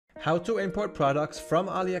How to import products from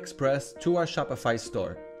AliExpress to our Shopify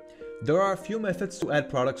store. There are a few methods to add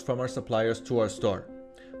products from our suppliers to our store.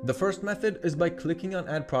 The first method is by clicking on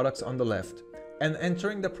Add Products on the left and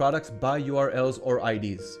entering the products by URLs or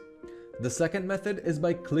IDs. The second method is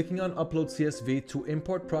by clicking on Upload CSV to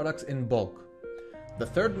import products in bulk. The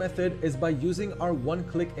third method is by using our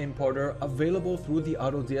one-click importer available through the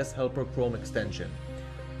AutoDS Helper Chrome extension.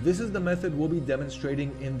 This is the method we'll be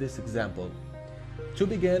demonstrating in this example. To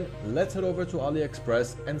begin, let's head over to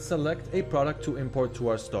AliExpress and select a product to import to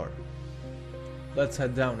our store. Let's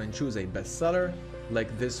head down and choose a bestseller,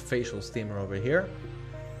 like this facial steamer over here.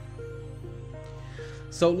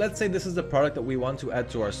 So let's say this is the product that we want to add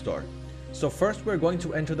to our store. So first we're going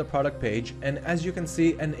to enter the product page, and as you can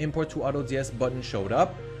see, an Import to AutoDS button showed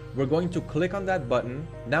up. We're going to click on that button.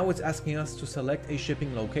 Now it's asking us to select a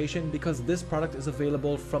shipping location because this product is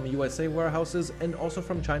available from USA warehouses and also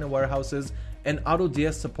from China warehouses, and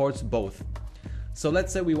AutoDS supports both. So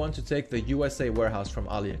let's say we want to take the USA warehouse from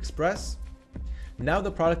AliExpress. Now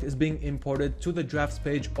the product is being imported to the drafts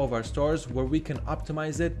page of our stores where we can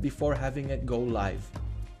optimize it before having it go live.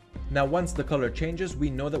 Now once the color changes, we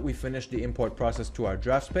know that we finished the import process to our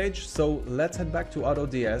drafts page. So let's head back to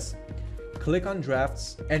AutoDS, click on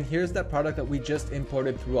drafts, and here's that product that we just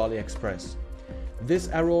imported through AliExpress. This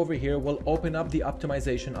arrow over here will open up the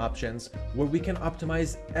optimization options where we can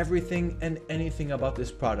optimize everything and anything about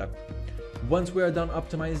this product. Once we are done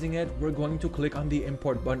optimizing it, we're going to click on the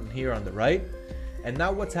import button here on the right. And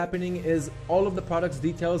now what's happening is all of the product's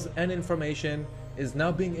details and information is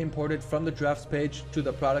now being imported from the drafts page to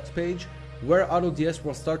the products page, where AutoDS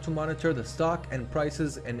will start to monitor the stock and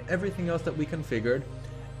prices and everything else that we configured,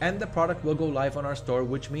 and the product will go live on our store,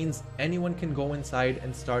 which means anyone can go inside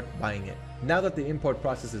and start buying it. Now that the import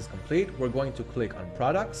process is complete, we're going to click on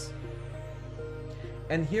products.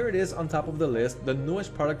 And here it is on top of the list, the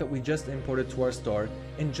newest product that we just imported to our store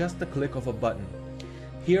in just the click of a button.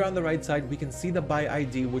 Here on the right side, we can see the buy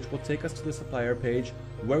ID, which will take us to the supplier page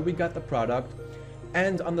where we got the product.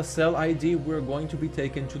 And on the sell ID, we're going to be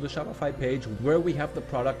taken to the Shopify page where we have the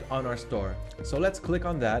product on our store. So let's click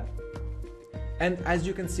on that. And as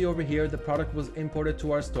you can see over here, the product was imported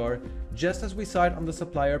to our store just as we saw it on the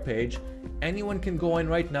supplier page. Anyone can go in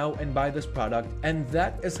right now and buy this product. And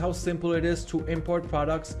that is how simple it is to import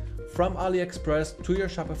products from AliExpress to your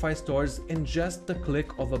Shopify stores in just the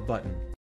click of a button.